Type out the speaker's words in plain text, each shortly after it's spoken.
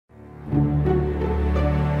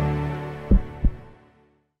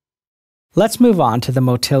Let's move on to the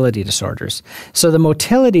motility disorders. So the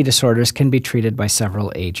motility disorders can be treated by several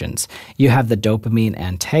agents. You have the dopamine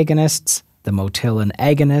antagonists, the Motilin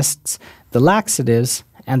agonists, the laxatives,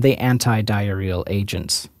 and the anti-diarrheal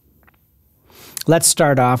agents. Let's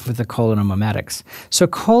start off with the cholinomimetics. So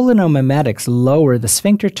cholinomimetics lower the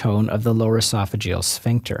sphincter tone of the lower esophageal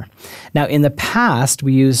sphincter. Now, in the past,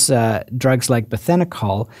 we use drugs like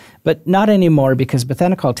bethenacol, but not anymore because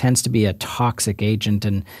bethenacol tends to be a toxic agent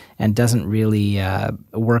and doesn't really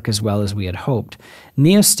work as well as we had hoped.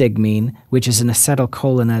 Neostigmine, which is an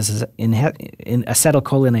acetylcholinease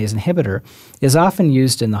inhibitor, is often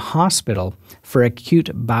used in the hospital for acute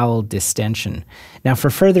bowel distension. Now, for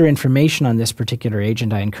further information on this particular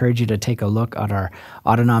agent, I encourage you to take a look at our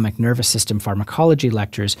autonomic nervous system pharmacology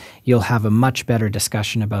lectures. You'll have a much better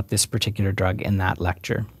discussion about this particular drug in that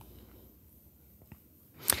lecture.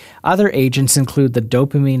 Other agents include the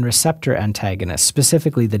dopamine receptor antagonists,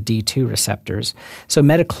 specifically the D2 receptors. So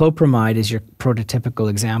metoclopramide is your prototypical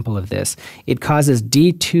example of this. It causes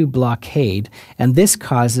D2 blockade, and this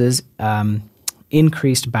causes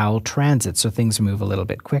increased bowel transit, so things move a little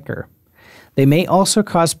bit quicker. They may also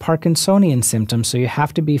cause Parkinsonian symptoms, so you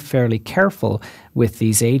have to be fairly careful with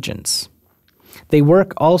these agents. They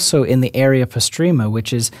work also in the area postrema,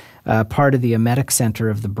 which is part of the emetic center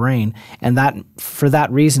of the brain, and for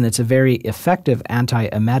that reason it's a very effective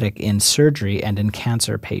anti-emetic in surgery and in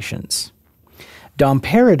cancer patients.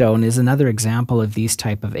 Domperidone is another example of these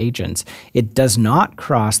type of agents. It does not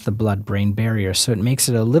cross the blood-brain barrier, so it makes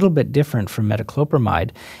it a little bit different from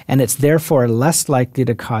metoclopramide, and it's therefore less likely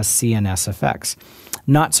to cause CNS effects.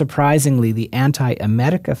 Not surprisingly, the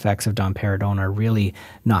anti-emetic effects of domperidone are really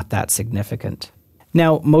not that significant.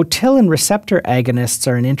 Now, Motilin receptor agonists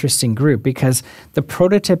are an interesting group because the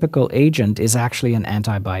prototypical agent is actually an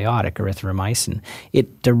antibiotic, erythromycin.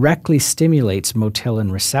 It directly stimulates Motilin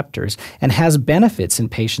receptors and has benefits in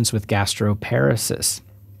patients with gastroparesis.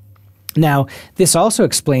 Now, this also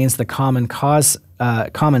explains the common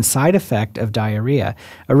side effect of diarrhea.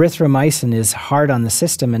 Erythromycin is hard on the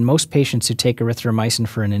system, and most patients who take erythromycin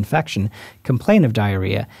for an infection complain of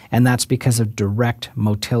diarrhea, and that's because of direct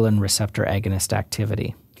Motilin receptor agonist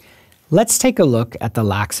activity. Let's take a look at the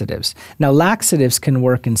laxatives. Now, laxatives can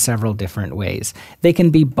work in several different ways. They can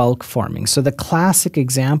be bulk forming. So the classic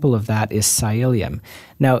example of that is psyllium.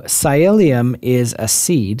 Now, psyllium is a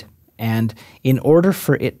seed, and in order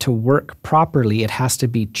for it to work properly, it has to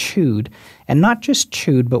be chewed, and not just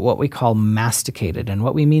chewed, but what we call masticated. And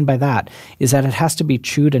what we mean by that is that it has to be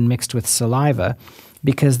chewed and mixed with saliva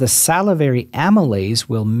because the salivary amylase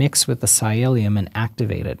will mix with the psyllium and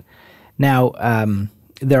activate it. Now,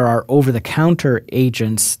 there are over-the-counter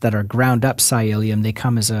agents that are ground up psyllium. They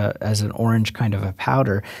come as an orange kind of a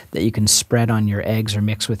powder that you can spread on your eggs or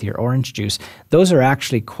mix with your orange juice. Those are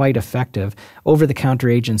actually quite effective. Over-the-counter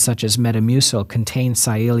agents such as Metamucil contain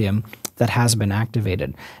psyllium that has been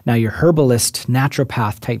activated. Now, your herbalist,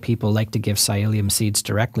 naturopath type people like to give psyllium seeds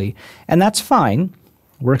directly, and that's fine.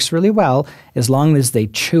 Works really well as long as they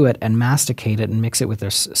chew it and masticate it and mix it with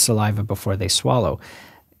their saliva before they swallow.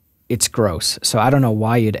 It's gross, so I don't know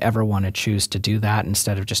why you'd ever want to choose to do that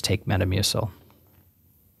instead of just take Metamucil.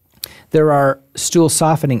 There are stool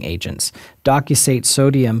softening agents. Docusate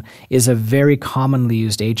sodium is a very commonly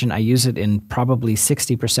used agent. I use it in probably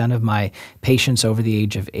 60% of my patients over the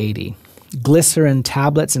age of 80. Glycerin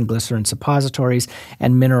tablets and glycerin suppositories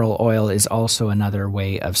and mineral oil is also another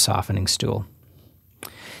way of softening stool.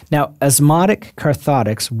 Now, osmotic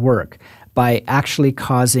cathartics work by actually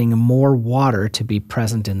causing more water to be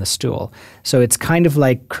present in the stool. So it's kind of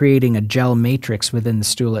like creating a gel matrix within the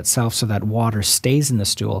stool itself so that water stays in the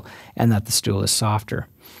stool and that the stool is softer.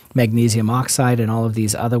 Magnesium oxide and all of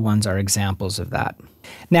these other ones are examples of that.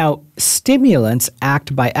 Now, stimulants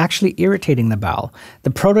act by actually irritating the bowel. The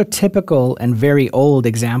prototypical and very old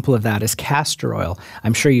example of that is castor oil.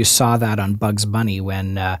 I'm sure you saw that on Bugs Bunny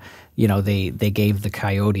when they gave the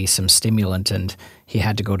coyote some stimulant and he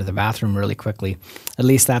had to go to the bathroom really quickly. At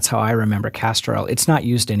least that's how I remember castor oil. It's not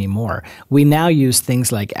used anymore. We now use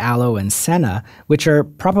things like aloe and senna, which are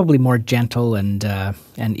probably more gentle and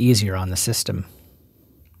easier on the system.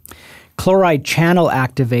 Chloride channel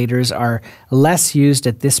activators are less used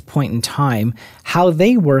at this point in time. How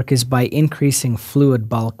they work is by increasing fluid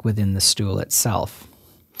bulk within the stool itself.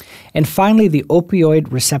 And finally, the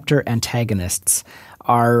opioid receptor antagonists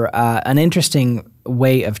are an interesting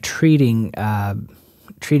way of treating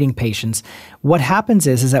patients. What happens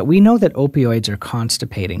is that we know that opioids are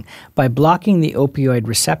constipating. By blocking the opioid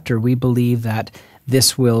receptor, we believe that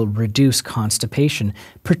this will reduce constipation,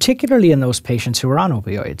 particularly in those patients who are on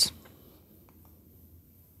opioids.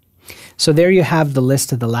 So there you have the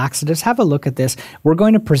list of the laxatives. Have a look at this. We're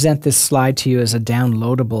going to present this slide to you as a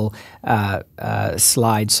downloadable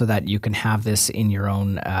slide so that you can have this in your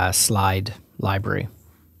own slide library.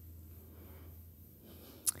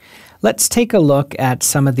 Let's take a look at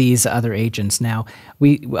some of these other agents. Now,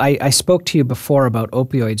 I spoke to you before about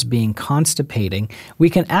opioids being constipating.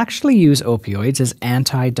 We can actually use opioids as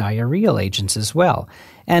anti-diarrheal agents as well.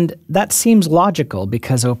 And that seems logical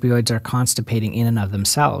because opioids are constipating in and of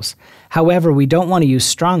themselves. However, we don't want to use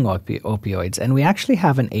strong opioids, and we actually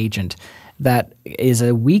have an agent that is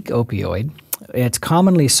a weak opioid. It's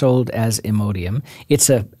commonly sold as Imodium. It's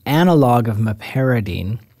an analog of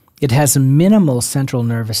meperidine. It has minimal central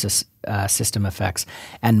nervous system effects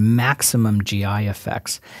and maximum GI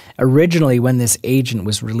effects. Originally, when this agent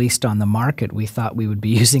was released on the market, we thought we would be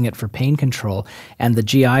using it for pain control, and the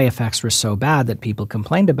GI effects were so bad that people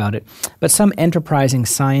complained about it. But some enterprising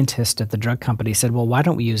scientist at the drug company said, well, why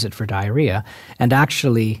don't we use it for diarrhea? And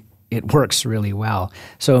actually, it works really well.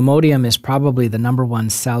 So Imodium is probably the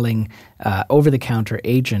 #1 selling over-the-counter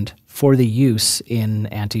agent for the use in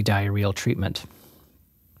anti-diarrheal treatment.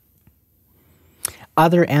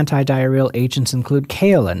 Other anti-diarrheal agents include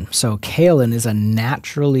kaolin. So kaolin is a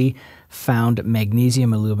naturally found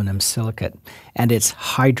magnesium aluminum silicate, and it's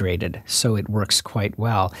hydrated, so it works quite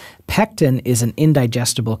well. Pectin is an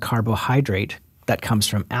indigestible carbohydrate that comes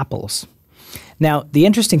from apples. Now, the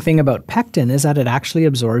interesting thing about pectin is that it actually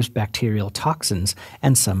absorbs bacterial toxins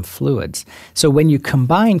and some fluids. So when you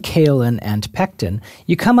combine kaolin and pectin,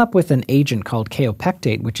 you come up with an agent called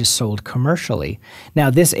kaopectate, which is sold commercially. Now,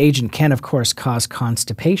 this agent can, of course, cause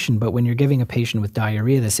constipation, but when you're giving a patient with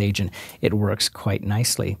diarrhea this agent, it works quite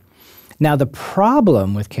nicely. Now, the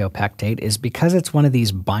problem with kaopectate is because it's one of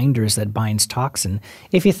these binders that binds toxin,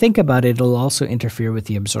 if you think about it, it'll also interfere with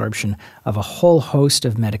the absorption of a whole host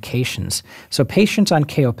of medications. So patients on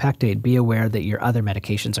kaopectate, be aware that your other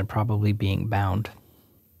medications are probably being bound.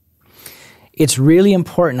 It's really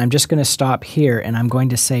important. I'm just going to stop here, and I'm going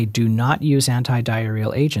to say do not use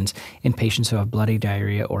anti-diarrheal agents in patients who have bloody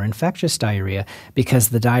diarrhea or infectious diarrhea, because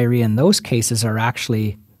the diarrhea in those cases are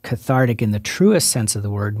actually cathartic in the truest sense of the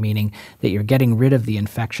word, meaning that you're getting rid of the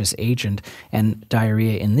infectious agent, and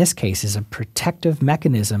diarrhea in this case is a protective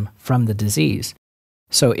mechanism from the disease.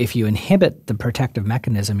 So if you inhibit the protective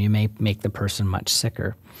mechanism, you may make the person much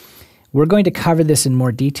sicker. We're going to cover this in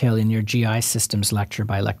more detail in your GI systems lecture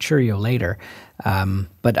by Lecturio later,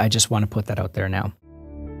 but I just want to put that out there now.